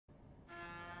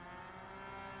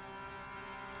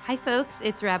Hi, folks.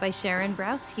 It's Rabbi Sharon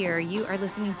Brous here. You are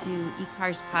listening to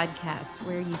Ikar's podcast,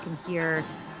 where you can hear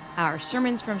our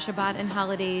sermons from Shabbat and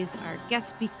holidays, our guest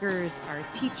speakers, our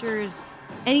teachers,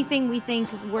 anything we think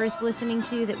worth listening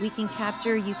to that we can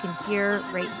capture, you can hear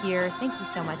right here. Thank you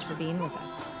so much for being with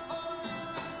us.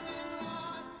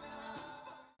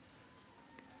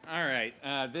 All right.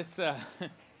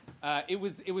 It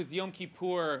was Yom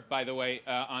Kippur, by the way,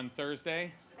 on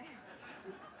Thursday.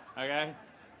 Okay.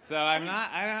 So I'm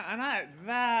not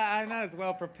as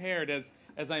well prepared as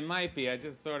I might be. I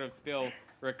just sort of still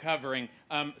recovering.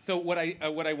 So what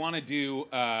I want to do,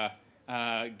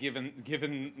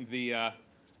 given the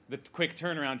quick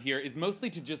turnaround here, is mostly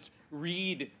to just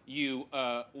read you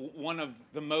one of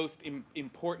the most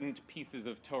important pieces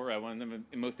of Torah, one of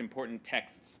the most important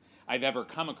texts I've ever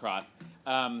come across.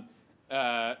 But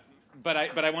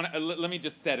I want to let me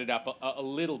just set it up a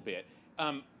little bit.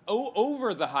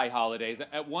 Over the high holidays,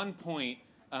 at one point,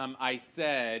 I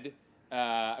said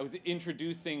I was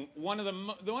introducing one of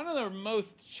the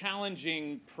most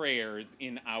challenging prayers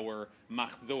in our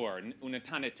Machzor,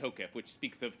 Unatane Tokef, which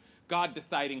speaks of God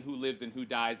deciding who lives and who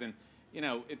dies, and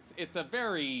it's a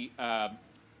very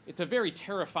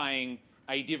terrifying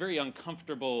idea, very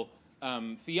uncomfortable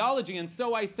theology. And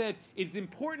so I said it's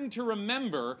important to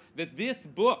remember that this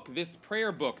book, this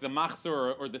prayer book, the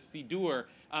Machzor or the Sidur,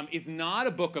 is not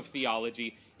a book of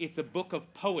theology. It's a book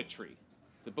of poetry.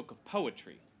 It's a book of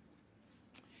poetry.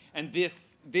 And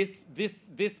this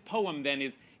poem then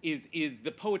is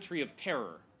the poetry of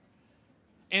terror.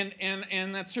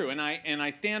 And that's true. And I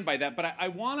stand by that. But I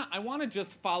wanna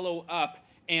just follow up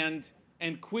and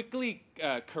quickly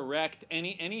correct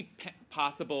any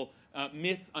possible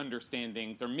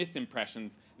misunderstandings or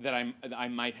misimpressions that I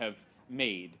might have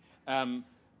made.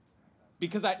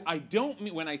 Because I don't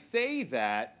mean, when I say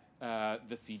that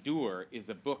the Sidur is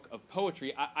a book of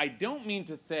poetry, I don't mean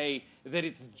to say that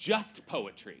it's just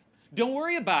poetry. Don't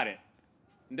worry about it.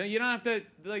 No, you don't have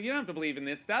to believe in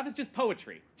this stuff. It's just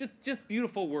poetry. Just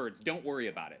beautiful words. Don't worry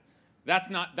about it. That's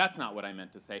not what I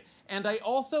meant to say. And I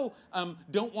also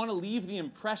don't want to leave the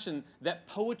impression that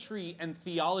poetry and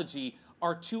theology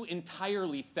are two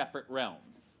entirely separate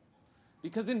realms.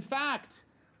 Because in fact,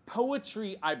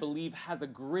 poetry, I believe, has a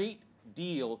great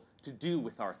deal to do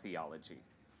with our theology.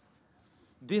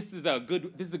 This is a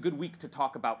good week to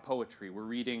talk about poetry. We're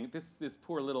reading this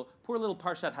poor little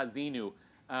Parshat Hazinu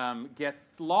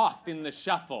gets lost in the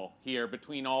shuffle here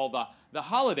between all the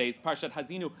holidays, Parshat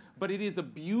Hazinu, but it is a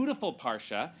beautiful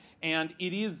parsha, and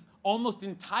it is almost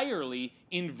entirely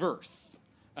in verse.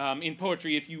 In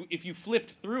poetry, if you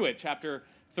flipped through it, chapter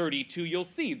 32, you'll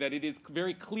see that it is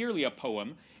very clearly a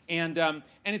poem, and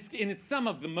it's some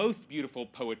of the most beautiful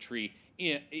poetry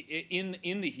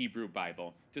in the Hebrew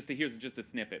Bible. Here's just a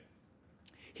snippet.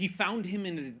 He found him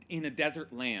in a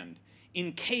desert land,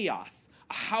 in chaos,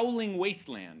 a howling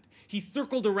wasteland. He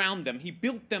circled around them, he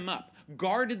built them up,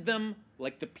 guarded them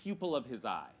like the pupil of his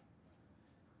eye.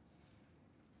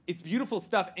 It's beautiful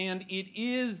stuff, and it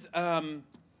is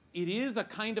a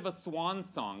kind of a swan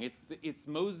song. It's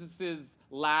Moses'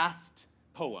 last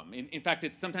poem. In fact,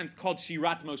 it's sometimes called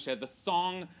Shirat Moshe, the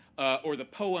song or the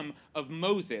poem of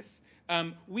Moses.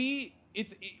 We've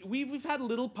had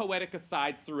little poetic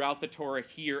asides throughout the Torah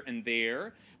here and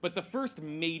there, but the first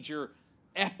major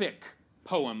epic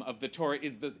poem of the Torah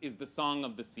is the Song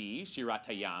of the Sea, Shirat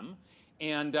Hayam,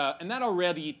 and that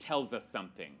already tells us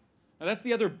something. Now that's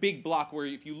the other big block where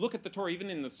if you look at the Torah, even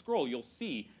in the scroll, you'll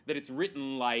see that it's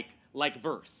written like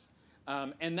verse.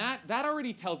 And that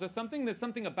already tells us something. There's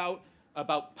something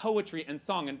about poetry and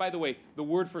song. And by the way, the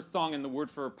word for song and the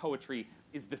word for poetry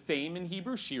is the same in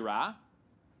Hebrew, shira.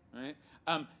 Right?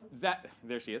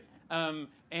 There she is.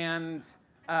 And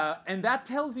that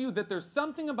tells you that there's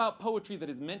something about poetry that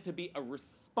is meant to be a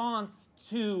response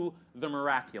to the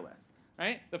miraculous.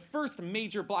 Right? The first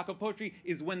major block of poetry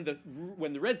is when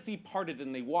the Red Sea parted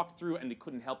and they walked through and they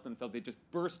couldn't help themselves. They just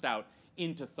burst out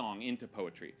into song, into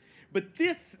poetry. But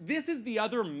this is the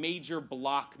other major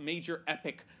block, major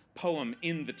epic poem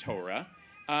in the Torah,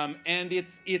 and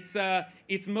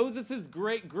it's Moses'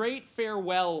 great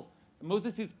farewell.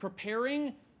 Moses is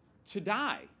preparing to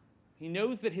die. He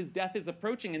knows that his death is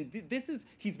approaching, and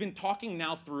he's been talking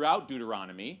now throughout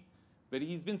Deuteronomy, but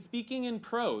he's been speaking in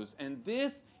prose, and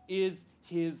this is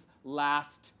his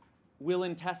last will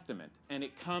and testament, and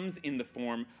it comes in the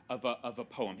form of a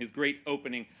poem. His great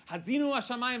opening, Hazinu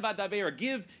hashamayim v'adaber,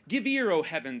 give ear, O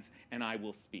heavens, and I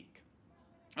will speak.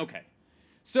 Okay,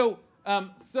 so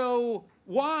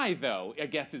why though? I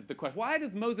guess is the question. Why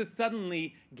does Moses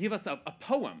suddenly give us a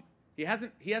poem? He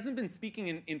hasn't been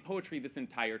speaking in poetry this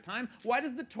entire time. Why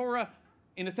does the Torah,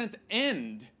 in a sense,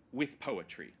 end with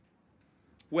poetry?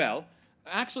 Well,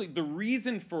 actually, the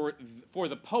reason for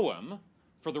the poem,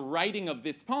 for the writing of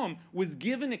this poem, was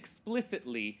given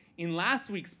explicitly in last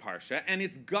week's Parsha, and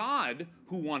it's God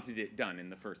who wanted it done in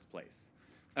the first place.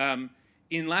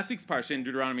 In last week's Parsha, in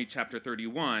Deuteronomy chapter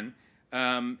 31,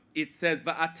 it says,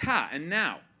 Va'ata, and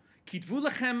now, kitvu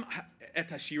lechem et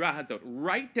hashira hazot,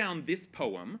 write down this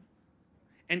poem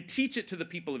and teach it to the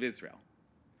people of Israel.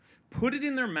 Put it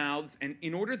in their mouths, and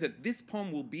in order that this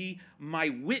poem will be my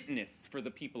witness for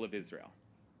the people of Israel.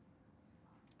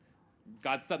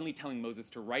 God's suddenly telling Moses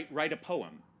to write a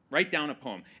poem, write down a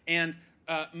poem. And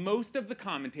most of the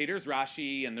commentators,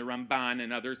 Rashi and the Ramban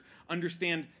and others,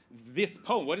 understand this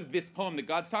poem. What is this poem that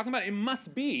God's talking about? It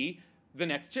must be the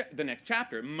next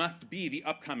chapter. It must be the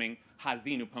upcoming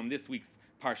Hazinu poem, this week's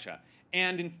Parsha.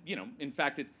 And in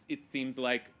fact, it seems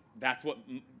like that's what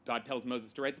God tells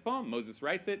Moses to write the poem. Moses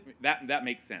writes it. That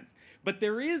makes sense. But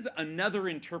there is another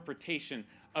interpretation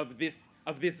of this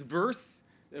verse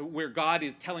where God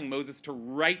is telling Moses to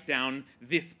write down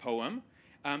this poem.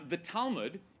 The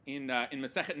Talmud in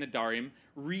Masechet Nedarim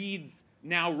reads,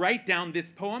 now write down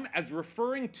this poem, as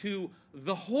referring to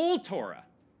the whole Torah.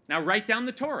 Now write down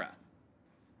the Torah.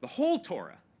 The whole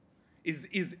Torah is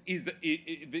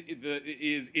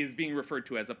being referred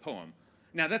to as a poem.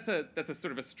 Now that's a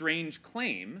sort of a strange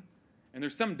claim, and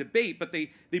there's some debate, but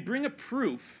they bring a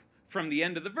proof from the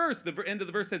end of the verse. The end of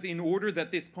the verse says, in order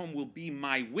that this poem will be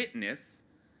my witness,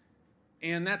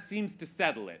 and that seems to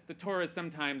settle it. The Torah is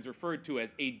sometimes referred to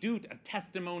as a dut, a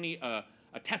testimony, a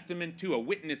testament to, a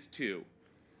witness to.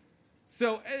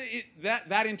 So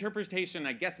that interpretation,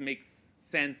 I guess, makes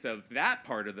sense of that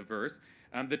part of the verse.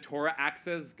 The Torah acts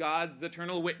as God's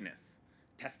eternal witness,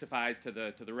 testifies to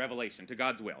the revelation, to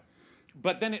God's will.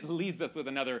 But then it leaves us with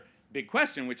another big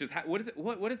question, which is,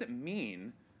 what does it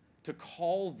mean to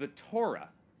call the Torah,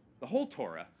 the whole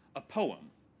Torah, a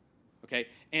poem? Okay,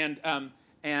 and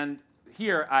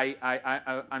here I'm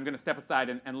going to step aside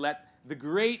and let the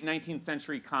great 19th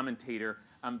century commentator,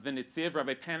 the Netziv,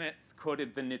 Rabbi Penitz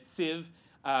quoted the Netziv.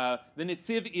 The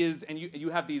Netziv is, and you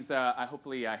have these,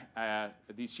 hopefully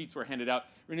these sheets were handed out.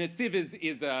 Netziv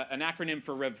is an acronym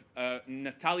for Rev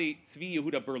Naftali Tzvi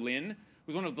Yehuda Berlin,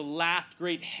 who's one of the last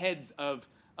great heads of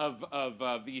the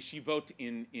yeshivot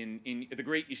in the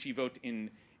great yeshivot in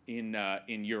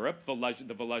Europe, the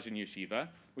Volozhin Yeshiva.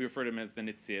 We refer to him as the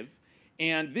Netziv.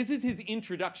 And this is his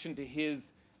introduction to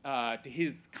his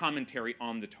commentary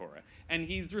on the Torah. And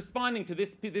he's responding to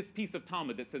this piece of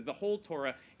Talmud that says the whole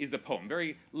Torah is a poem.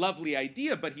 Very lovely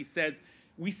idea, but he says,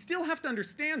 we still have to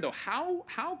understand, though, how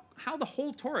the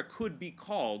whole Torah could be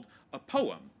called a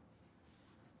poem.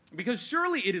 Because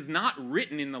surely it is not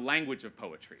written in the language of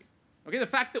poetry. Okay, the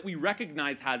fact that we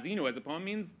recognize Hazinu as a poem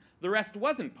means the rest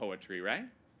wasn't poetry, right?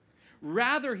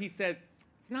 Rather, he says,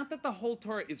 it's not that the whole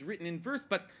Torah is written in verse,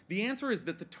 but the answer is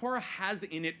that the Torah has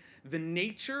in it the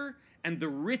nature and the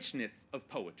richness of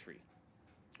poetry.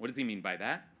 What does he mean by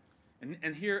that?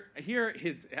 And here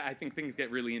I think things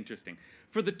get really interesting.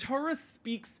 For the Torah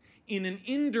speaks in an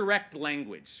indirect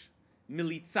language,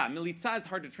 militza. Militza is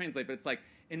hard to translate, but it's like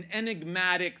an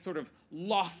enigmatic, sort of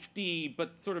lofty,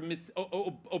 but sort of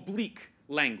oblique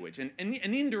language, an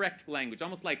indirect language,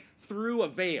 almost like through a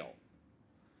veil.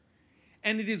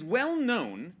 And it is well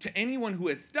known to anyone who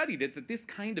has studied it that this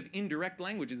kind of indirect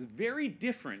language is very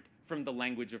different from the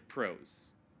language of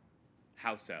prose.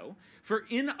 How so? For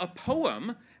in a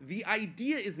poem, the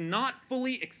idea is not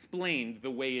fully explained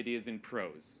the way it is in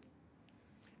prose.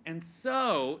 And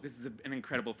so, this is an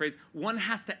incredible phrase, one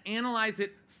has to analyze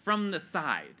it from the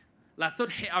side.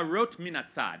 Lasot he'arot min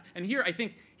hatzad. And here I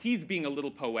think he's being a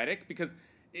little poetic because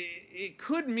it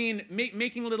could mean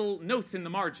making little notes in the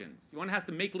margins. One has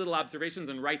to make little observations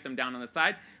and write them down on the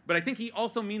side. But I think he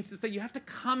also means to say you have to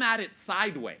come at it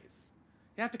sideways.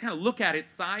 You have to kind of look at it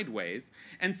sideways.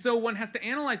 And so one has to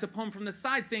analyze a poem from the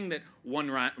side, saying that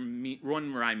one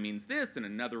rhyme means this and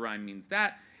another rhyme means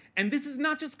that. And this is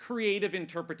not just creative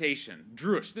interpretation,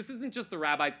 drush. This isn't just the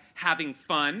rabbis having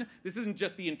fun. This isn't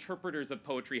just the interpreters of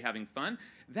poetry having fun.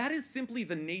 That is simply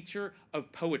the nature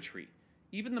of poetry,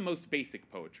 even the most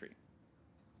basic poetry.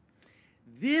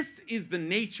 This is the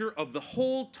nature of the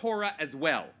whole Torah as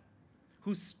well,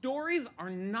 whose stories are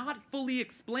not fully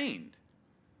explained.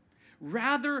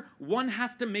 Rather, one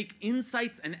has to make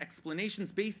insights and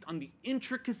explanations based on the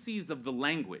intricacies of the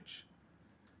language.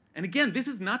 And again, this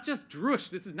is not just drush,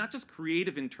 this is not just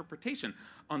creative interpretation.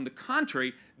 On the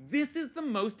contrary, this is the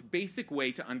most basic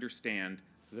way to understand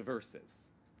the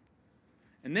verses.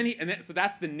 So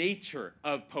that's the nature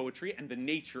of poetry and the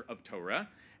nature of Torah.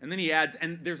 And then he adds,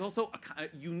 and there's also a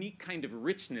unique kind of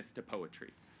richness to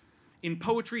poetry. In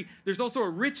poetry, there's also a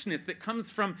richness that comes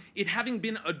from it having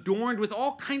been adorned with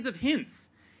all kinds of hints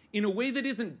in a way that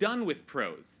isn't done with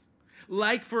prose.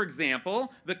 Like, for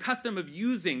example, the custom of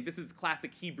using, this is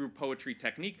classic Hebrew poetry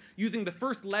technique, using the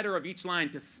first letter of each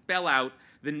line to spell out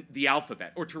the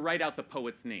alphabet or to write out the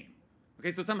poet's name.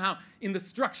 Okay, so somehow in the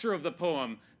structure of the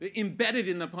poem, embedded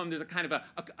in the poem, there's a kind of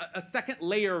a second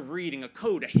layer of reading, a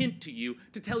code, a hint to you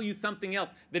to tell you something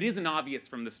else that isn't obvious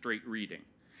from the straight reading.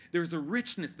 There's a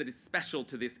richness that is special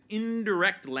to this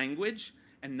indirect language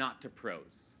and not to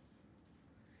prose.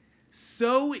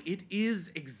 So it is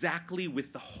exactly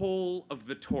with the whole of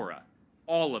the Torah,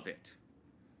 all of it.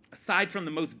 Aside from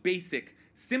the most basic,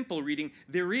 simple reading,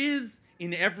 there is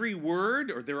in every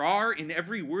word, or there are in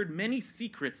every word, many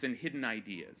secrets and hidden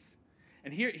ideas.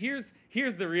 And here's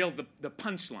the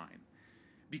punchline.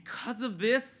 Because of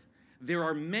this, there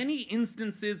are many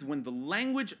instances when the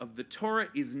language of the Torah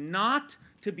is not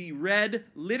to be read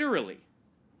literally.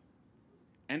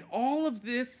 And all of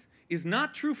this is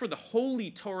not true for the Holy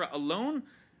Torah alone,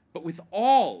 but with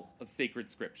all of sacred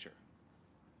Scripture.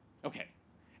 Okay,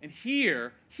 and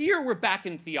here we're back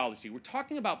in theology. We're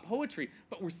talking about poetry,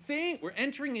 but we're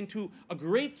entering into a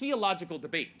great theological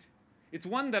debate. It's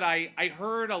one that I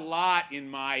heard a lot in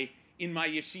my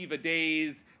yeshiva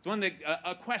days. It's one that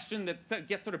a question that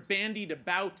gets sort of bandied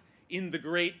about in the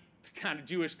great kind of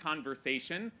Jewish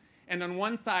conversation. And on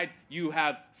one side, you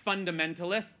have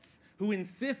fundamentalists who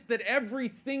insist that every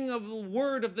single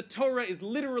word of the Torah is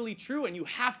literally true and you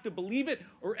have to believe it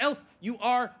or else you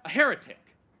are a heretic.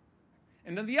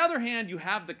 And on the other hand, you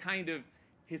have the kind of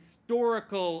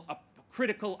historical,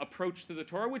 critical approach to the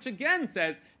Torah, which again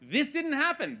says, this didn't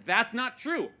happen, that's not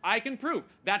true, I can prove,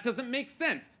 that doesn't make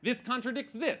sense, this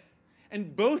contradicts this.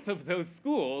 And both of those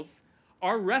schools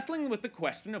are wrestling with the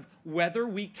question of whether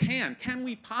we can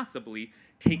we possibly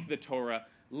take the Torah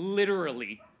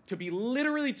literally, to be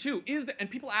literally true. And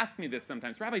people ask me this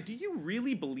sometimes, Rabbi, do you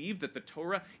really believe that the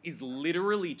Torah is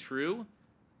literally true?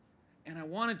 And I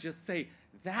want to just say,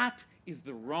 that is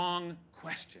the wrong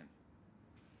question.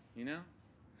 You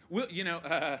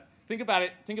know? Think about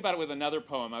it with another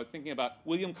poem. I was thinking about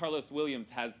William Carlos Williams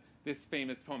has this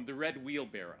famous poem, The Red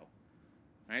Wheelbarrow.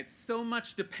 Right? So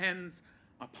much depends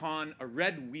upon a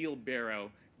red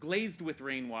wheelbarrow glazed with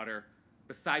rainwater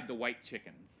beside the white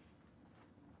chickens.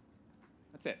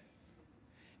 That's it.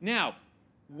 Now,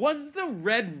 was the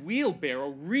red wheelbarrow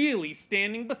really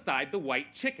standing beside the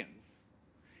white chickens?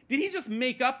 Did he just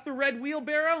make up the red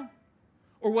wheelbarrow?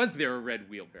 Or was there a red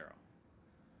wheelbarrow?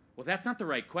 Well, that's not the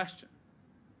right question.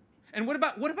 And what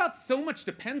about so much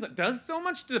depends on? Does so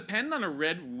much depend on a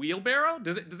red wheelbarrow?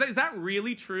 Is that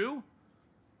really true?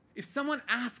 If someone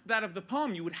asked that of the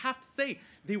poem, you would have to say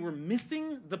they were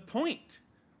missing the point.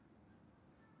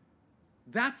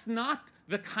 That's not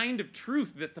the kind of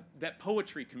truth that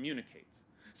poetry communicates.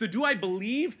 So do I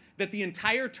believe that the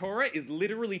entire Torah is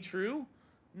literally true?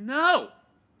 No.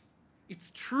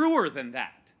 It's truer than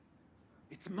that.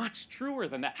 It's much truer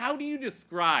than that. How do you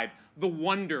describe the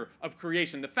wonder of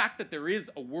creation, the fact that there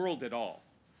is a world at all?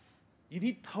 You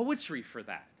need poetry for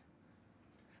that.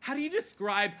 How do you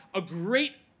describe a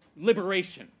great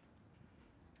liberation?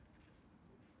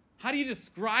 How do you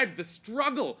describe the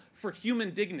struggle for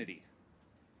human dignity?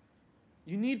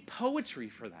 You need poetry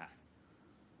for that.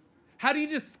 How do you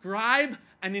describe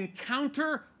an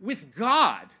encounter with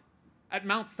God at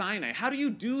Mount Sinai? How do you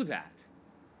do that?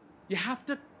 You have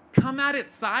to come at it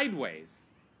sideways.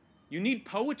 You need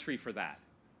poetry for that.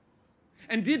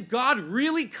 And did God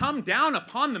really come down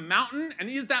upon the mountain? And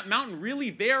is that mountain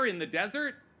really there in the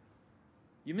desert?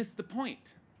 You missed the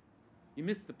point. You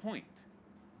missed the point.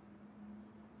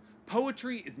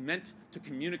 Poetry is meant to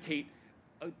communicate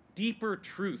a deeper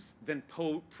truth than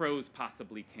prose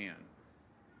possibly can.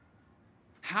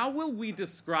 How will we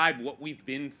describe what we've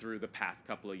been through the past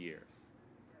couple of years?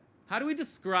 How do we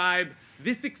describe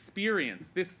this experience,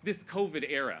 this COVID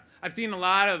era? I've seen a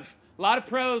lot of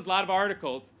prose, a lot of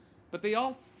articles, but they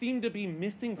all seem to be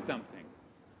missing something.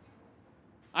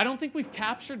 I don't think we've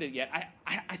captured it yet.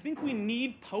 I think we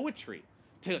need poetry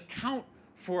to account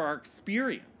for our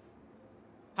experience.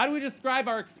 How do we describe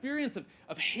our experience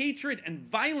of hatred and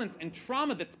violence and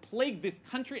trauma that's plagued this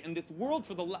country and this world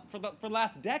for the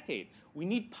last decade? We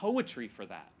need poetry for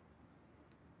that.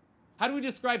 How do we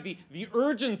describe the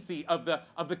urgency of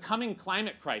the coming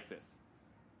climate crisis?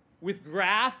 With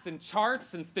graphs and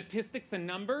charts and statistics and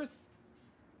numbers?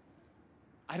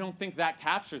 I don't think that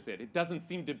captures it. It doesn't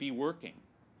seem to be working.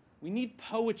 We need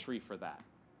poetry for that.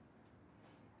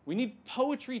 We need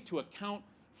poetry to account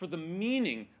for the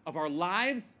meaning of our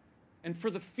lives and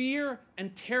for the fear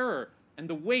and terror and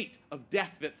the weight of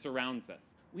death that surrounds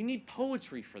us. We need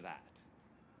poetry for that.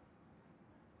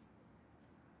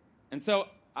 And so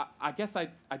I guess I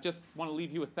just want to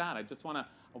leave you with that. I just want to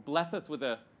bless us with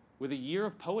a year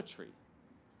of poetry,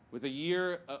 with a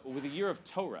year of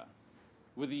Torah,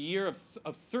 with a year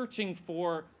of searching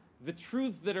for the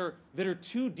truths that are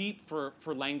too deep for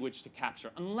language to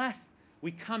capture, unless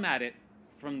we come at it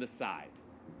from the side.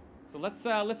 So let's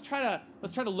try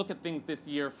to look at things this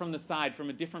year from the side, from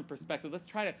a different perspective. Let's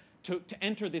try to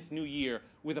enter this new year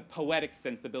with a poetic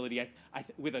sensibility,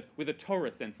 with a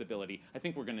Torah sensibility. I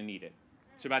think we're going to need it.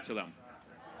 Shabbat Shalom.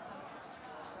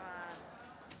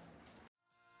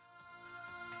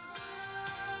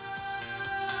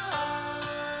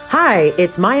 Hi,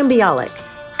 it's Mayim Bialik,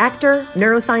 actor,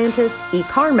 neuroscientist,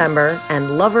 IKAR member,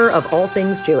 and lover of all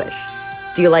things Jewish.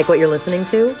 Do you like what you're listening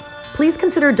to? Please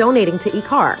consider donating to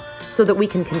IKAR so that we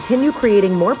can continue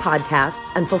creating more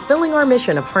podcasts and fulfilling our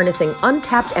mission of harnessing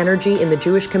untapped energy in the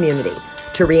Jewish community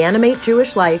to reanimate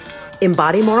Jewish life,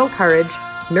 embody moral courage,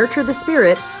 nurture the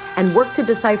spirit, and work to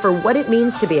decipher what it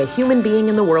means to be a human being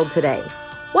in the world today.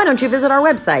 Why don't you visit our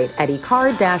website at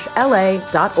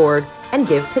ikar-la.org and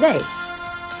give today?